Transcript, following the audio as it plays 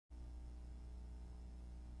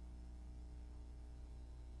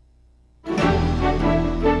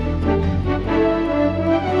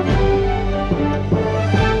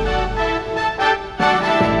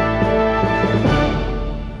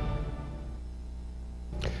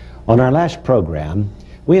On our last program,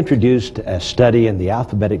 we introduced a study in the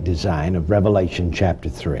alphabetic design of Revelation chapter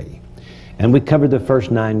 3. And we covered the first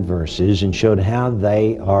 9 verses and showed how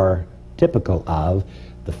they are typical of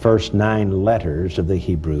the first 9 letters of the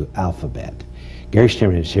Hebrew alphabet. Gary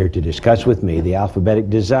Stearman is here to discuss with me the alphabetic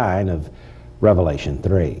design of Revelation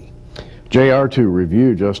 3. JR, to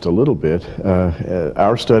review just a little bit,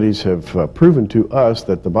 our studies have proven to us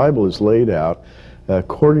that the Bible is laid out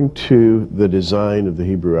according to the design of the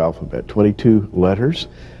Hebrew alphabet. 22 letters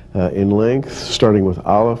in length, starting with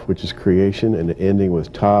Aleph, which is creation, and ending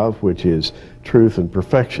with Tav, which is truth and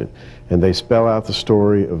perfection. And they spell out the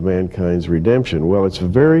story of mankind's redemption. Well, it's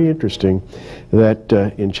very interesting that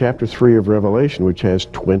in chapter 3 of Revelation, which has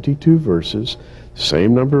 22 verses,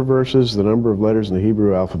 same number of verses, the number of letters in the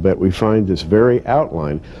Hebrew alphabet, we find this very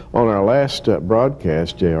outline. On our last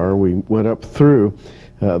broadcast, JR, we went up through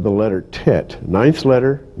the letter Tet, 9th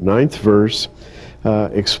letter, 9th verse,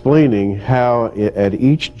 explaining how at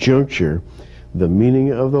each juncture the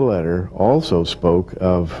meaning of the letter also spoke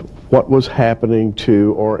of what was happening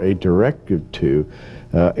to, or a directive to,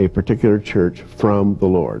 a particular church from the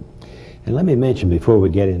Lord. And let me mention before we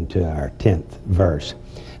get into our 10th verse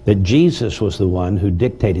that Jesus was the one who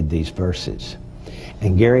dictated these verses.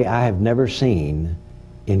 And Gary, I have never seen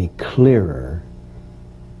any clearer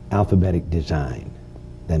alphabetic design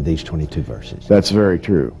than these 22 verses. That's very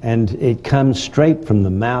true. And it comes straight from the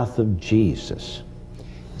mouth of Jesus.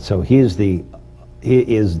 So he is the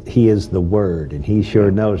Word, and he sure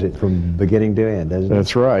knows it from beginning to end, doesn't he?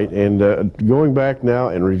 That's right. And going back now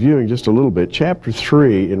and reviewing just a little bit, chapter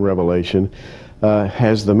 3 in Revelation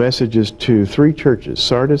has the messages to 3 churches,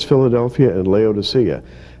 Sardis, Philadelphia, and Laodicea.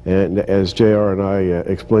 And as JR and I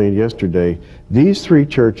explained yesterday, these 3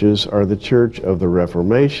 churches are the church of the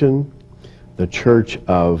Reformation, the church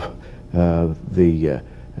of the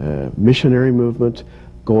missionary movement,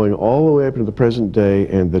 going all the way up to the present day,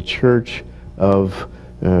 and the church of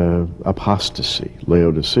apostasy,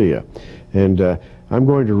 Laodicea. And I'm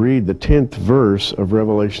going to read the 10th verse of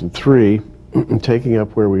Revelation 3, taking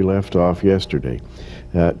up where we left off yesterday.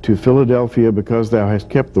 To Philadelphia, because thou hast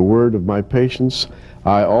kept the word of my patience,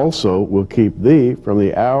 I also will keep thee from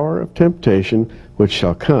the hour of temptation, which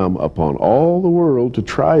shall come upon all the world to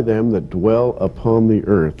try them that dwell upon the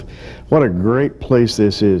earth. What a great place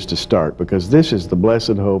this is to start, because this is the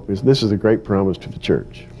blessed hope. This is the great promise to the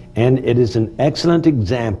church. And it is an excellent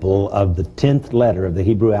example of the 10th letter of the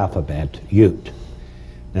Hebrew alphabet, Yud.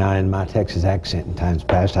 Now, in my Texas accent in times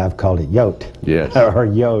past, I've called it Yot. Yes. Or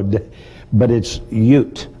Yod. But it's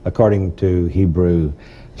Yut, according to Hebrew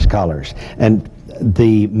scholars. And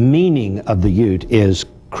the meaning of the Yud is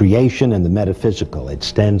creation and the metaphysical. It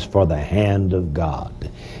stands for the hand of God.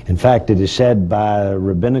 In fact, it is said by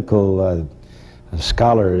rabbinical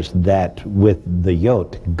scholars that with the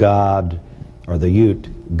Yot, God, or the Yut,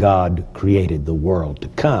 God created the world to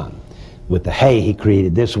come. With the Hey, he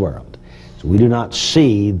created this world. So we do not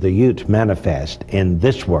see the Yut manifest in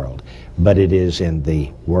this world, but it is in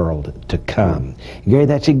the world to come. Gary,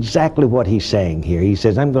 that's exactly what he's saying here. He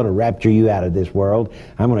says, I'm going to rapture you out of this world.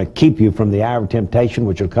 I'm going to keep you from the hour of temptation,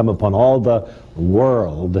 which will come upon all the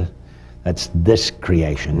world. That's this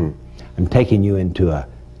creation. I'm taking you into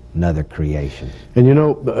another creation. And you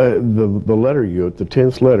know, the letter Yud, the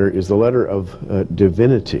 10th letter, is the letter of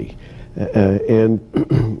divinity. And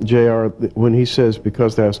JR, when he says,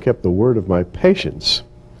 because thou hast kept the word of my patience,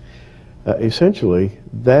 essentially,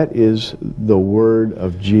 that is the word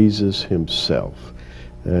of Jesus himself,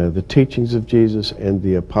 the teachings of Jesus and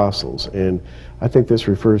the apostles. And I think this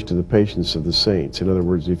refers to the patience of the saints. In other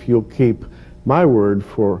words, if you'll keep my word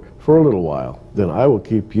for a little while, then I will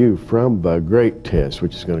keep you from the great test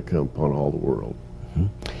which is going to come upon all the world.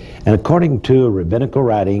 And according to rabbinical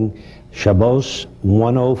writing, Shabbos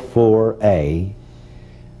 104a,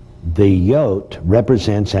 the Yot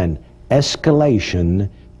represents an escalation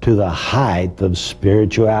to the height of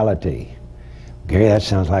spirituality. Gary, that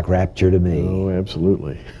sounds like rapture to me. Oh,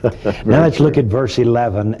 absolutely. Now let's look at verse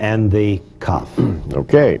 11 and the Kaf.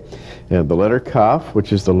 Okay, and the letter Kaf,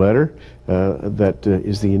 which is the letter that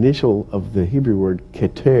is the initial of the Hebrew word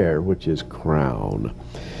keter, which is crown.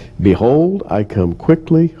 Behold, I come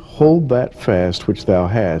quickly, hold that fast which thou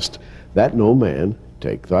hast, that no man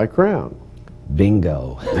take thy crown.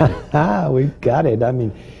 Bingo. We've got it. I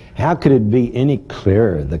mean, how could it be any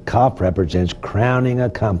clearer? The Kaf represents crowning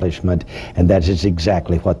accomplishment, and that is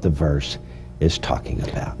exactly what the verse is talking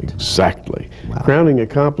about. Exactly. Wow. Crowning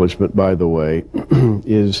accomplishment, by the way,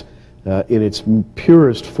 is in its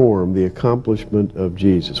purest form the accomplishment of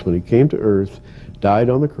Jesus when he came to earth, died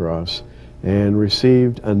on the cross, and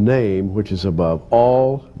received a name which is above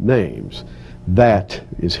all names. That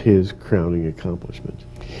is his crowning accomplishment.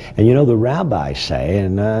 And you know, the rabbis say,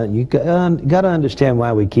 and you got to understand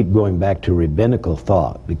why we keep going back to rabbinical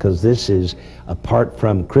thought, because this is apart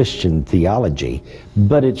from Christian theology,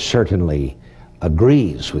 but it certainly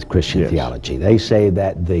agrees with Christian theology. They say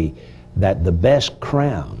that the best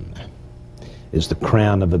crown is the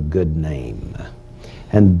crown of a good name.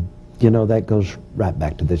 And you know, that goes right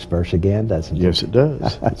back to this verse again, doesn't it? Yes, it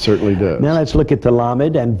does. It certainly does. Now let's look at the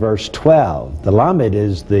Lamed and verse 12. The Lamed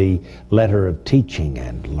is the letter of teaching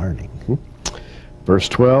and learning. Verse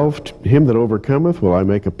 12, him that overcometh will I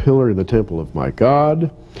make a pillar in the temple of my God,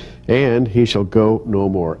 and he shall go no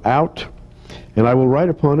more out. And I will write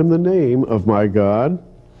upon him the name of my God,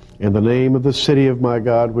 and the name of the city of my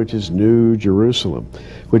God, which is New Jerusalem,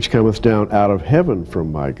 which cometh down out of heaven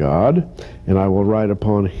from my God, and I will write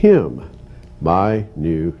upon him my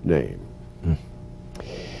new name.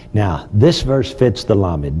 Now, this verse fits the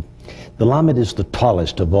Lamed. The Lamed is the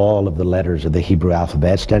tallest of all of the letters of the Hebrew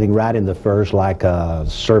alphabet, standing right in the first like a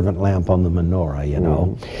servant lamp on the menorah, you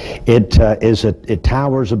know. It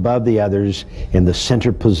towers above the others in the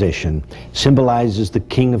center position, symbolizes the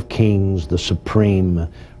King of Kings, the supreme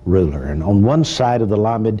ruler. And on one side of the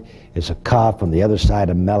Lamed is a Kaf, on the other side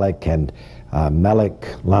a Melech, and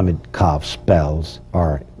Melech Lamed Kaf spells,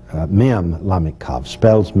 or Mem Lamed Kaf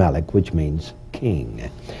spells Melech, which means king.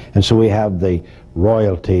 And so we have the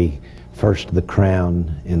royalty, first the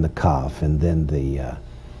crown in the Kaf, and then the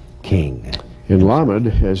king. And Lamed,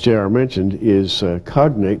 as J.R. mentioned, is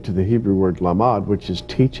cognate to the Hebrew word lamad, which is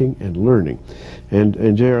teaching and learning.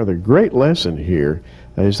 And J.R., the great lesson here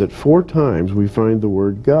is that 4 times we find the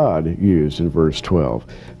word God used in verse 12,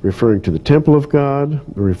 referring to the temple of God,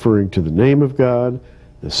 referring to the name of God,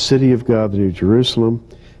 the city of God, the New Jerusalem,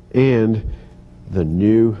 and the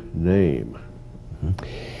new name.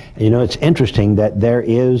 You know, it's interesting that there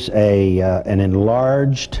is an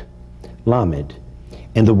enlarged Lamed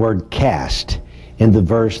in the word cast, in the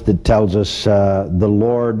verse that tells us the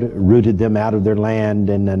Lord rooted them out of their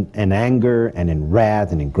land in anger and in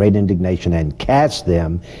wrath and in great indignation, and cast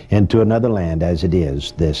them into another land as it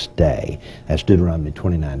is this day. That's Deuteronomy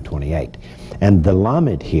 29:28. And the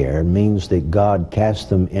Lamed here means that God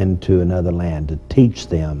cast them into another land to teach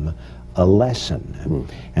them a lesson.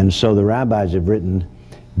 And so the rabbis have written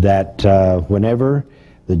that whenever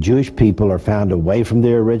the Jewish people are found away from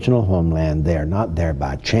their original homeland, they are not there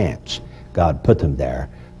by chance. God put them there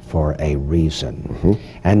for a reason.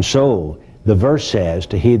 And so the verse says,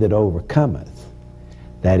 to he that overcometh,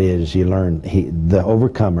 that is, the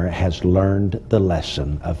overcomer has learned the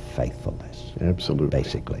lesson of faithfulness. Absolutely.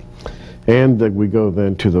 Basically. And we go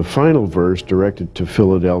then to the final verse directed to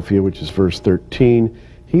Philadelphia, which is verse 13.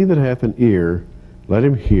 He that hath an ear, let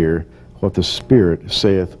him hear what the Spirit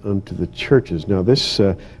saith unto the churches. Now this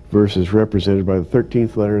verse is represented by the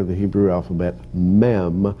 13th letter of the Hebrew alphabet,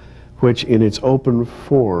 Mem, which in its open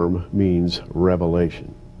form means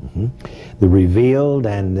revelation. The revealed,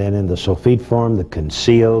 and then in the Sophite form, the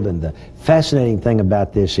concealed. And the fascinating thing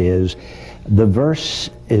about this is the verse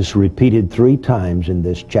is repeated 3 times in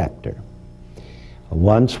this chapter.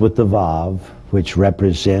 Once with the Vav, which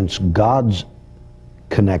represents God's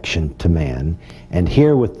connection to man, and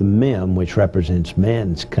here with the Mem, which represents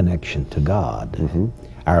man's connection to God.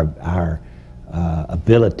 Our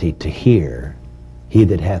ability to hear. He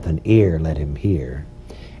that hath an ear, let him hear.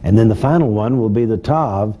 And then the final one will be the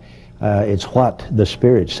Tav. It's what the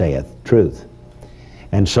Spirit saith, truth.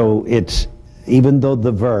 And so it's, even though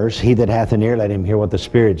the verse, he that hath an ear, let him hear what the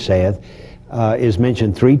Spirit saith, is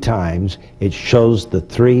mentioned 3 times, it shows the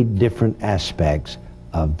 3 different aspects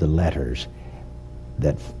of the letters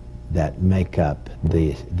that make up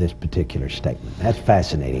this particular statement. That's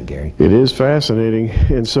fascinating, Gary. It is fascinating.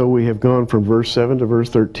 And so we have gone from verse 7 to verse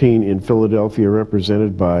 13 in Philadelphia,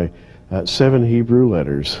 represented by 7 Hebrew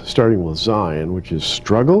letters, starting with Zion, which is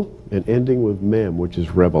struggle, and ending with Mem, which is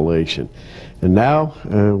revelation. And now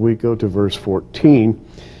we go to verse 14,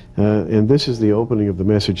 and this is the opening of the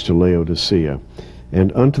message to Laodicea.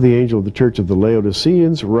 And unto the angel of the church of the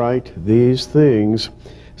Laodiceans write these things,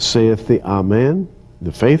 saith the Amen,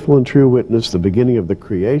 the faithful and true witness, the beginning of the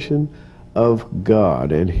creation of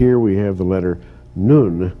God. And here we have the letter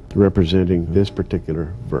Nun representing this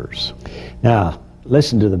particular verse. Now,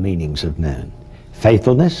 listen to the meanings of Nun.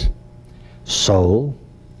 Faithfulness, soul,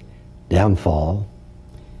 downfall,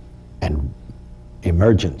 and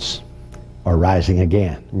emergence, or rising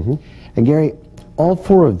again. And Gary, all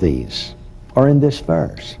 4 of these are in this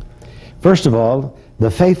verse. First of all, the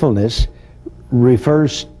faithfulness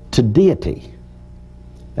refers to deity.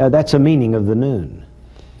 That's a meaning of the Nun,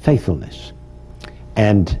 faithfulness.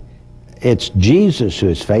 And it's Jesus who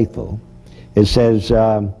is faithful. It says,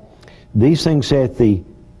 these things saith the,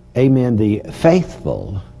 amen, the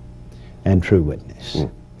faithful and true witness.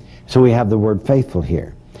 So we have the word faithful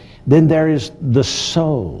here. Then there is the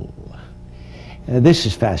soul. This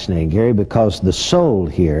is fascinating, Gary, because the soul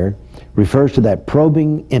here refers to that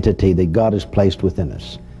probing entity that God has placed within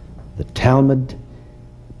us. The Talmud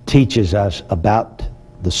teaches us about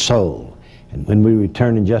the soul. And when we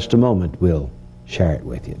return in just a moment, we'll share it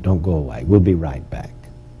with you. Don't go away. We'll be right back.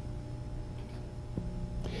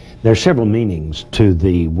 There are several meanings to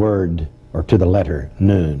the word, or to the letter,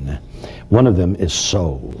 nun. One of them is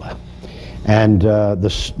soul. And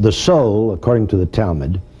the soul, according to the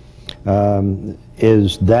Talmud,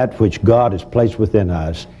 is that which God has placed within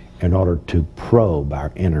us in order to probe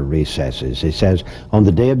our inner recesses. It says, on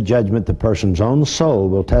the day of judgment, the person's own soul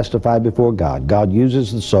will testify before God. God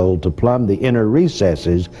uses the soul to plumb the inner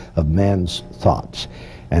recesses of man's thoughts.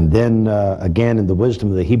 And then again, in the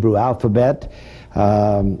wisdom of the Hebrew alphabet,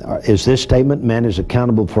 is this statement: man is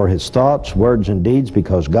accountable for his thoughts, words, and deeds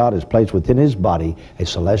because God has placed within his body a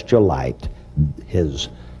celestial light, his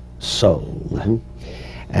soul.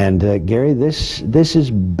 And Gary, this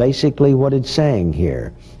is basically what it's saying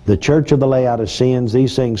here. The church of the Laodiceans,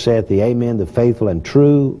 these things saith the Amen, the faithful and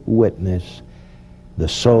true witness. The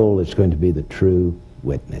soul is going to be the true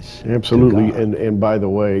witness. Absolutely. And by the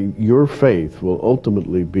way, your faith will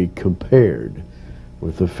ultimately be compared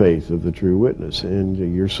with the faith of the true witness, and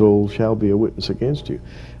your soul shall be a witness against you.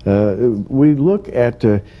 We look at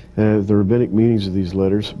the rabbinic meanings of these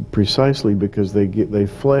letters precisely because they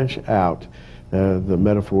flesh out the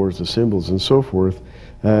metaphors, the symbols, and so forth.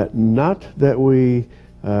 Not that we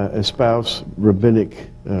espouse rabbinic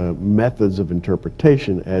methods of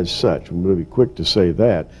interpretation as such. I'm going to be quick to say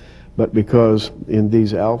that. But because in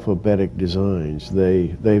these alphabetic designs,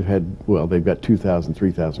 they've got 2,000,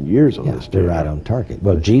 3,000 years on this. They're right on target.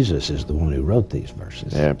 Well, Jesus is the one who wrote these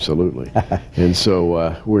verses. Absolutely. And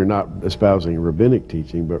so we're not espousing rabbinic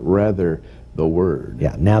teaching, but rather the Word.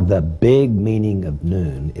 Yeah. Now, the big meaning of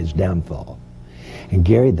nun is downfall. And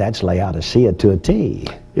Gary, that's Laodicea to a T.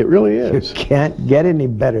 It really is. You can't get any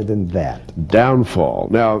better than that. Downfall.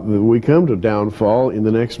 Now, we come to downfall in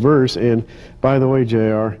the next verse. And by the way,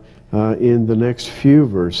 JR, in the next few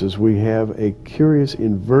verses, we have a curious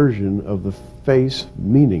inversion of the face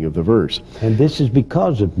meaning of the verse. And this is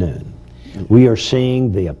because of nun. We are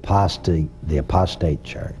seeing the apostate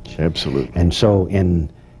church. Absolutely. And so in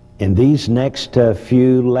these next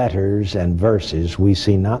few letters and verses, we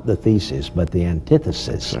see not the thesis, but the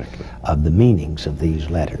antithesis of the meanings of these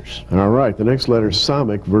letters. All right, the next letter,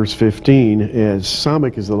 Samach, verse 15.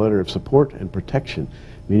 Samach is the letter of support and protection,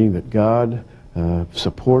 meaning that God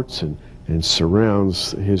supports and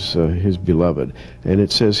surrounds his beloved. And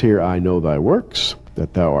it says here, I know thy works,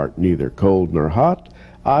 that thou art neither cold nor hot.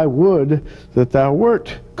 I would that thou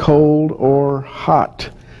wert cold or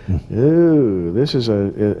hot. Ooh, this is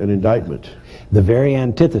an indictment. The very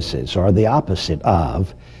antithesis, or the opposite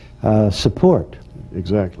of support.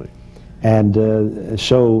 Exactly. And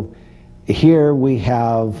so here we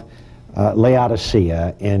have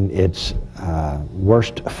Laodicea in its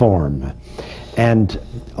worst form. And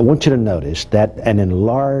I want you to notice that an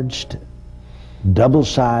enlarged,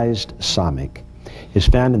 double-sized Samach is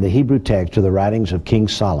found in the Hebrew text of the writings of King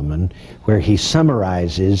Solomon, where he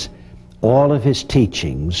summarizes all of his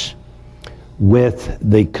teachings with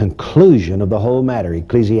the conclusion of the whole matter,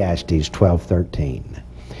 Ecclesiastes 12:13.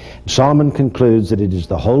 Solomon concludes that it is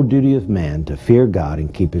the whole duty of man to fear God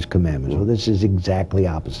and keep his commandments. Well, this is exactly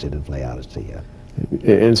opposite of Laodicea.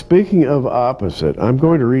 And speaking of opposite, I'm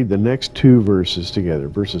going to read the next two verses together,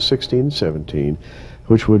 verses 16 and 17,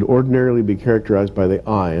 which would ordinarily be characterized by the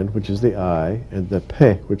ayin, which is the eye, and the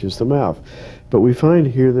peh, which is the mouth. But we find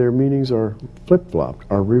here their meanings are flip-flopped,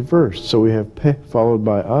 are reversed. So we have peh followed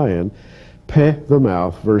by ayin, peh the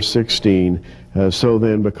mouth, verse 16. So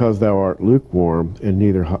then, because thou art lukewarm and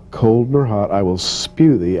neither cold nor hot, I will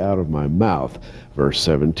spew thee out of my mouth. Verse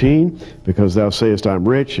 17, because thou sayest, I am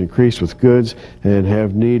rich, increased with goods, and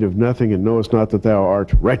have need of nothing, and knowest not that thou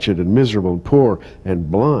art wretched and miserable and poor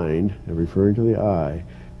and blind, and referring to the eye,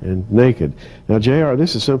 and naked. Now, JR,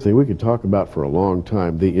 this is something we could talk about for a long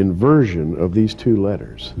time, the inversion of these two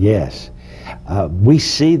letters. Yes. We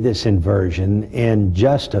see this inversion in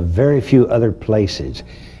just a very few other places.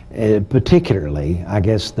 Particularly, I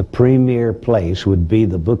guess the premier place would be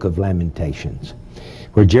the book of Lamentations,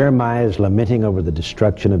 where Jeremiah is lamenting over the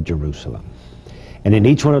destruction of Jerusalem. And in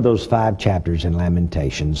each one of those 5 chapters in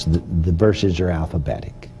Lamentations, the verses are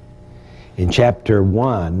alphabetic. In chapter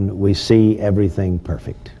 1, we see everything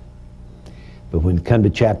perfect. But when we come to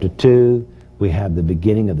chapter 2, we have the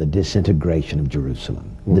beginning of the disintegration of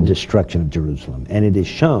Jerusalem, the destruction of Jerusalem. And it is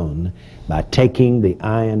shown by taking the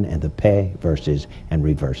ayin and the pe verses and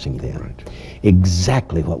reversing them. Right.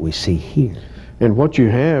 Exactly what we see here. And what you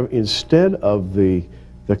have, instead of the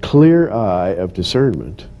clear eye of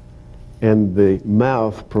discernment and the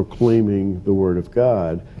mouth proclaiming the Word of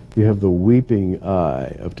God, you have the weeping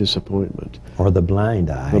eye of disappointment. Or the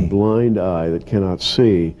blind eye. The blind eye that cannot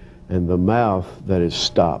see, and the mouth that is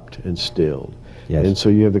stopped and stilled. Yes. And so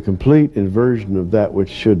you have the complete inversion of that which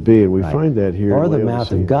should be, and we find that here. Or in the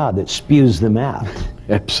mouth Laodicea. of God that spews them out.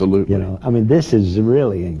 Absolutely. You know, I mean, this is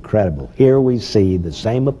really incredible. Here we see the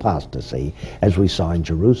same apostasy as we saw in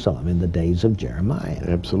Jerusalem in the days of Jeremiah.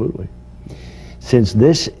 Absolutely. Since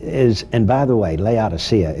this is, and by the way,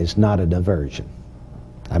 Laodicea is not a diversion.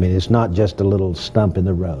 I mean, it's not just a little stump in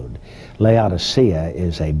the road. Laodicea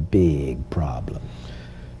is a big problem.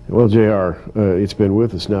 Well, J.R., it's been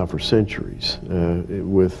with us now for centuries,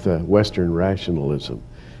 with Western rationalism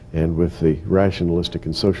and with the rationalistic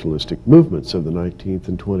and socialistic movements of the 19th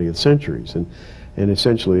and 20th centuries. And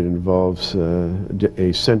essentially it involves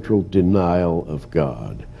a central denial of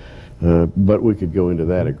God. But we could go into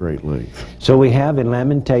that at great length. So we have in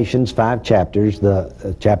Lamentations 5 chapters.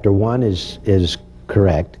 The chapter 1 is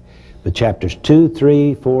correct, but chapters 2,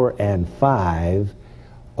 3, 4, and 5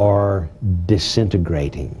 are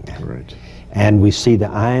disintegrating. Right. And we see the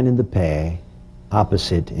ayin and the pe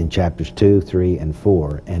opposite in chapters 2, 3, and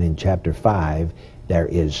 4. And in chapter 5, there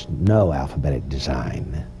is no alphabetic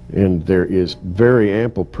design. And there is very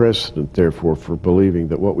ample precedent, therefore, for believing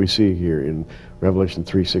that what we see here in Revelation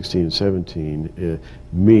 3:16 and 17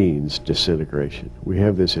 means disintegration. We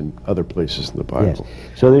have this in other places in the Bible.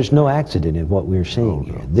 Yes. So there's no accident in what we're seeing Oh,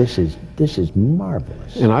 no. here. This is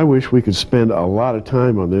marvelous. And I wish we could spend a lot of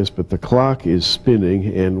time on this, but the clock is spinning,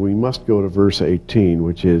 and we must go to verse 18,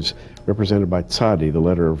 which is represented by tzadi, the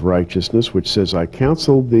letter of righteousness, which says, I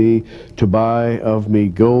counsel thee to buy of me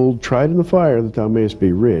gold tried in the fire, that thou mayest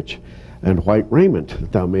be rich, and white raiment,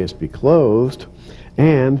 that thou mayest be clothed,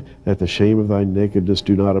 and that the shame of thy nakedness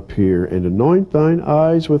do not appear, and anoint thine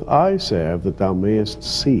eyes with eye salve, that thou mayest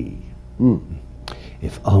see.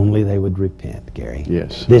 If only they would repent, Gary.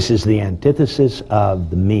 Yes. This is the antithesis of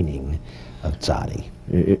the meaning of tzadi.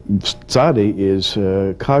 Tzadi is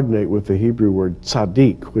cognate with the Hebrew word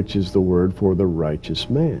tzaddik, which is the word for the righteous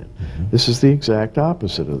man. This is the exact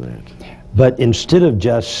opposite of that. But instead of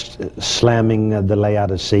just slamming the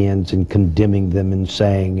Laodiceans and condemning them and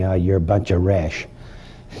saying, you're a bunch of resh,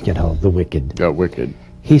 you know, the wicked. Wicked.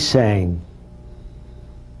 He's saying,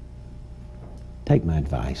 take my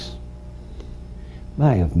advice.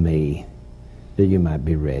 Buy of me that you might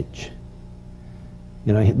be rich.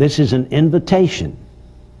 You know, this is an invitation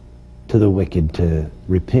to the wicked to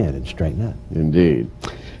repent and straighten up. Indeed.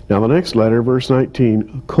 Now the next letter, verse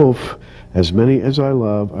 19, Kof, as many as I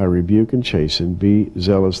love, I rebuke and chasten. Be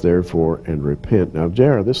zealous therefore and repent. Now,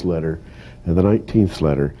 Jared, this letter, the 19th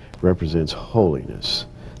letter, represents holiness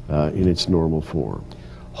in its normal form.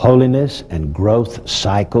 Holiness and growth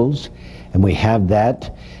cycles. And we have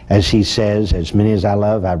that, as he says, as many as I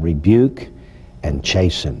love, I rebuke and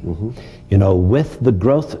chasten. You know, with the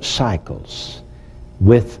growth cycles,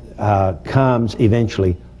 comes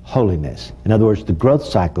eventually holiness. In other words, the growth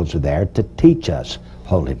cycles are there to teach us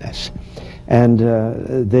holiness. And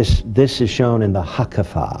this is shown in the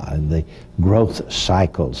hakafah, and the growth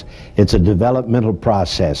cycles. It's a developmental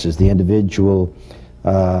process as the individual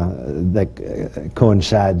that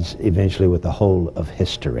coincides eventually with the whole of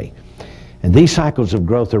history. And these cycles of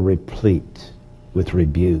growth are replete with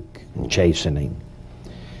rebuke and chastening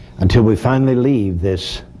until we finally leave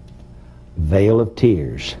this vale of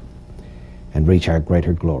tears and reach our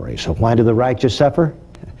greater glory. So why do the righteous suffer?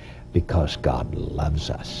 Because God loves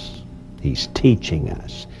us. He's teaching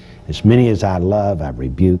us. As many as I love, I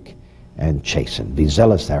rebuke and chasten. Be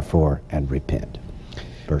zealous, therefore, and repent.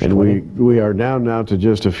 Verse And 20. we are down now to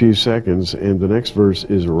just a few seconds, and the next verse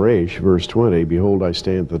is Resh, verse 20. Behold, I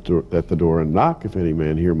stand at the door and knock. If any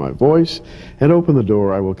man hear my voice and open the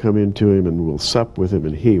door, I will come into him and will sup with him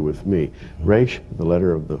and he with me. Resh, the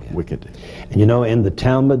letter of the wicked. And you know, in the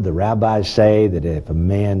Talmud, the rabbis say that if a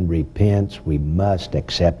man repents, we must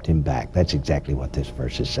accept him back. That's exactly what this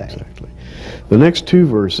verse is saying. Exactly. The next two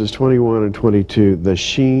verses, 21 and 22, the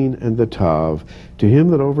Sheen and the Tav, to him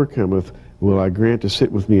that overcometh will I grant to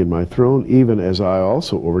sit with me in my throne, even as I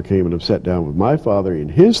also overcame and have sat down with my Father in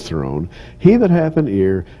his throne. He that hath an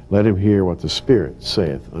ear, let him hear what the Spirit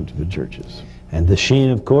saith unto the churches. And the sheen,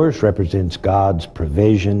 of course, represents God's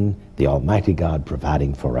provision, the Almighty God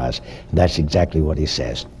providing for us. And that's exactly what he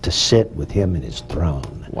says, to sit with him in his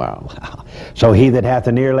throne. Wow. So he that hath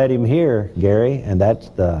an ear, let him hear, Gary, and that's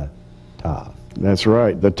the Tav. That's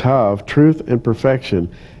right, the Tav, truth and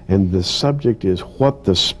perfection. And the subject is what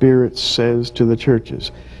the Spirit says to the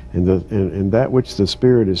churches. And that which the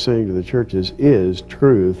Spirit is saying to the churches is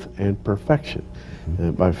truth and perfection.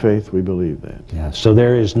 And by faith, we believe that. Yeah, so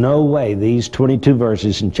there is no way these 22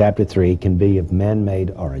 verses in chapter 3 can be of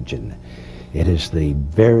man-made origin. It is the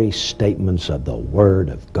very statements of the Word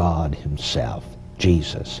of God himself,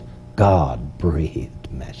 Jesus,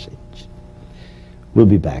 God-breathed message. We'll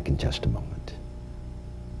be back in just a moment.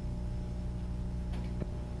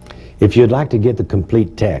 If you'd like to get the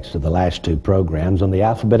complete text of the last two programs on the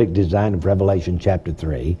alphabetic design of Revelation chapter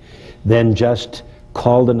 3, then just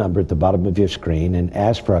call the number at the bottom of your screen and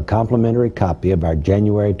ask for a complimentary copy of our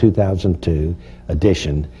January 2002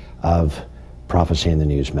 edition of Prophecy in the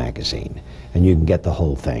News magazine. And you can get the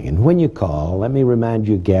whole thing. And when you call, let me remind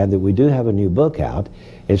you again that we do have a new book out.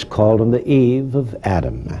 It's called On the Eve of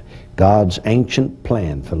Adam, God's Ancient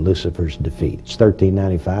Plan for Lucifer's Defeat. It's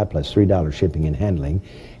 $13.95 plus $3 shipping and handling.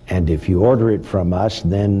 And if you order it from us,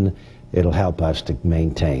 then it'll help us to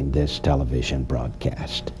maintain this television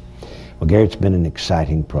broadcast. Well, Gary, it's been an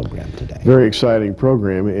exciting program today. Very exciting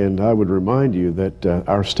program, and I would remind you that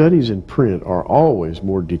our studies in print are always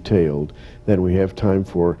more detailed than we have time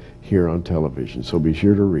for here on television, so be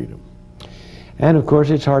sure to read them. And of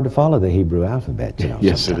course, it's hard to follow the Hebrew alphabet, you know.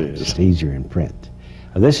 Yes, it sometimes. is. It's easier in print.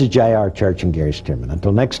 Well, this is J.R. Church and Gary Stearman.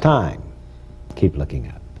 Until next time, keep looking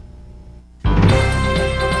up.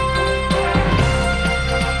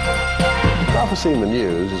 Prophecy in the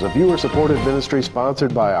News is a viewer-supported ministry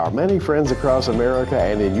sponsored by our many friends across America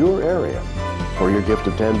and in your area. For your gift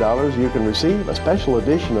of $10, you can receive a special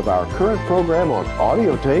edition of our current program on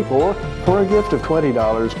audio tape, or for a gift of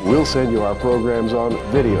 $20, we'll send you our programs on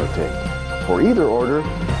videotape. For either order,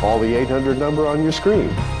 call the 800 number on your screen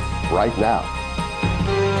right now.